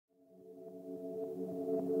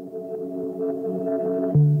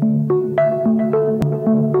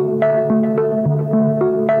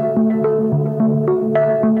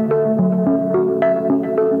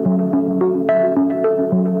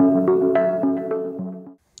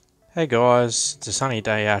Hey guys, it's a sunny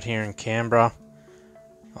day out here in Canberra.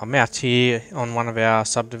 I'm out here on one of our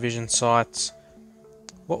subdivision sites.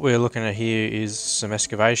 What we're looking at here is some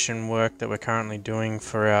excavation work that we're currently doing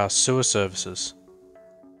for our sewer services.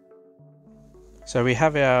 So we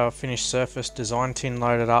have our finished surface design tin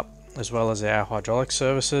loaded up, as well as our hydraulic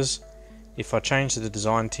services. If I change the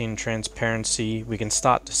design tin transparency, we can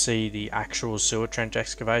start to see the actual sewer trench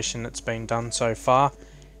excavation that's been done so far.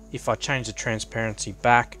 If I change the transparency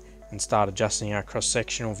back and start adjusting our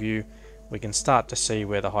cross-sectional view, we can start to see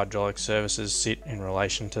where the hydraulic services sit in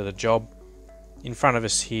relation to the job. In front of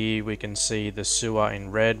us here we can see the sewer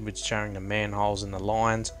in red, which is showing the manholes and the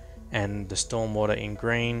lines, and the stormwater in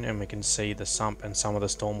green, and we can see the sump and some of the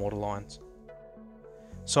stormwater lines.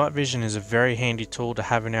 SiteVision is a very handy tool to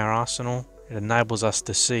have in our arsenal. It enables us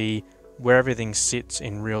to see where everything sits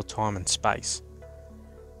in real time and space.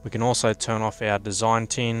 We can also turn off our design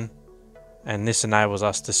tin, and this enables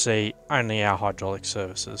us to see only our hydraulic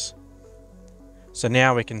services. So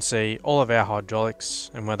now we can see all of our hydraulics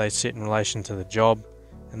and where they sit in relation to the job,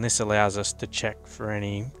 and this allows us to check for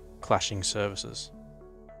any clashing services.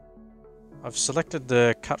 I've selected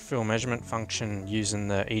the cut fill measurement function using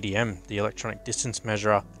the EDM, the electronic distance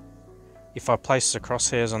measurer. If I place the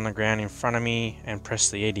crosshairs on the ground in front of me and press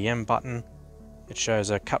the EDM button, it shows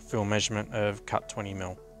a cut fill measurement of cut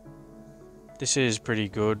 20mm. This is pretty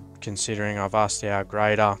good considering I've asked our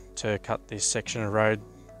grader to cut this section of road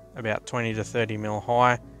about 20 to 30mm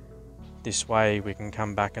high. This way we can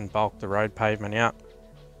come back and bulk the road pavement out.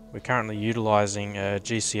 We're currently utilising a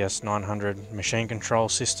GCS 900 machine control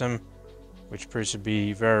system, which proves to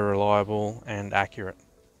be very reliable and accurate.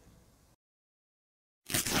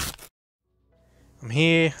 I'm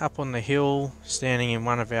here up on the hill, standing in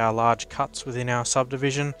one of our large cuts within our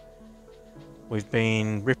subdivision. We've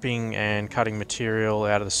been ripping and cutting material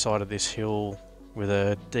out of the side of this hill with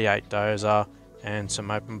a D8 dozer and some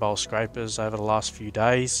open bowl scrapers over the last few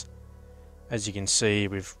days. As you can see,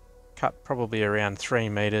 we've cut probably around 3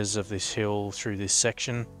 meters of this hill through this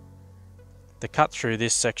section. The cut through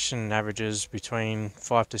this section averages between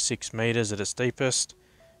 5 to 6 meters at its deepest,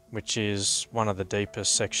 which is one of the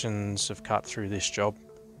deepest sections of cut through this job.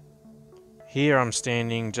 Here I'm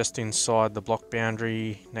standing just inside the block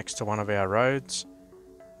boundary next to one of our roads.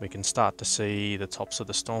 We can start to see the tops of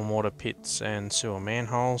the stormwater pits and sewer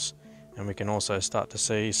manholes, and we can also start to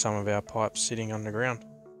see some of our pipes sitting underground.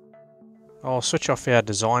 I'll switch off our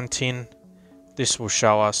design tin. This will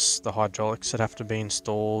show us the hydraulics that have to be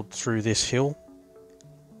installed through this hill.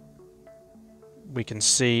 We can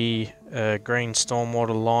see a green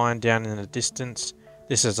stormwater line down in the distance.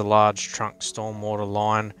 This is a large trunk stormwater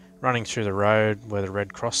line running through the road where the red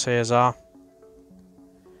crosshairs are.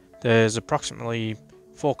 There's approximately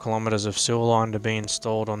 4 kilometers of sewer line to be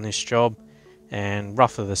installed on this job, and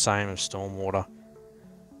roughly the same of stormwater.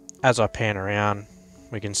 As I pan around,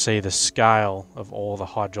 we can see the scale of all the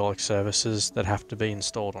hydraulic services that have to be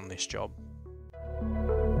installed on this job.